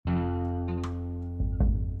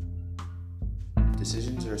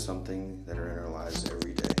Decisions are something that are in our lives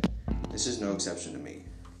every day. This is no exception to me.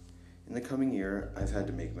 In the coming year, I've had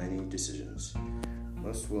to make many decisions.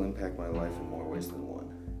 Most will impact my life in more ways than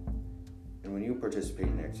one. And when you participate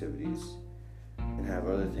in activities and have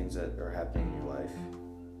other things that are happening in your life,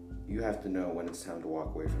 you have to know when it's time to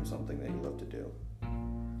walk away from something that you love to do.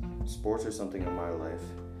 Sports are something in my life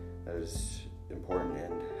that is important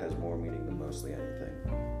and has more meaning than mostly anything.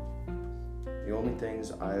 The only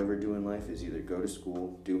things I ever do in life is either go to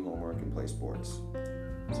school, do homework, and play sports.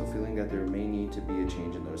 So feeling that there may need to be a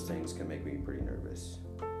change in those things can make me pretty nervous.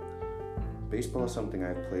 Baseball is something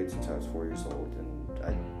I've played since I was 4 years old, and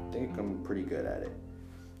I think I'm pretty good at it.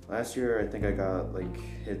 Last year, I think I got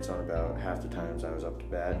hits on about half the times I was up to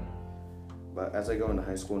bat. But as I go into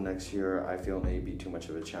high school next year, I feel it may be too much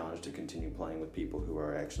of a challenge to continue playing with people who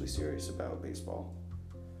are actually serious about baseball.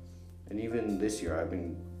 And even this year, I've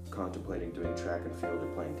been contemplating doing track and field or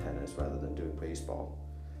playing tennis rather than doing baseball.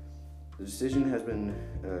 The decision has been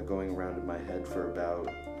going around in my head for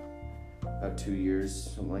about 2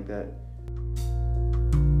 years, something like that.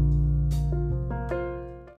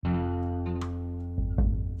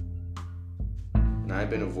 And I've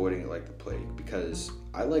been avoiding it like the plague because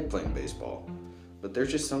I like playing baseball, but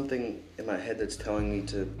there's just something in my head that's telling me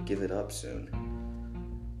to give it up soon.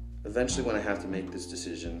 Eventually, when I have to make this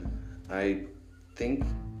decision, I think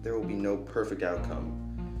there will be no perfect outcome,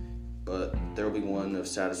 but there will be one of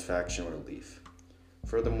satisfaction or relief.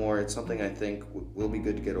 Furthermore, it's something I think will be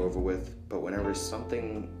good to get over with, but whenever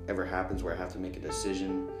something ever happens where I have to make a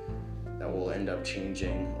decision that will end up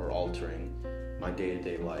changing or altering my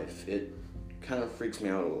day-to-day life, it kind of freaks me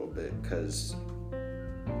out a little bit because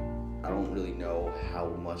I don't really know how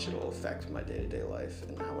much it'll affect my day-to-day life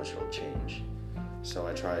and how much it'll change. So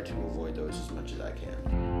I try to avoid those as much as I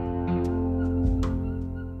can.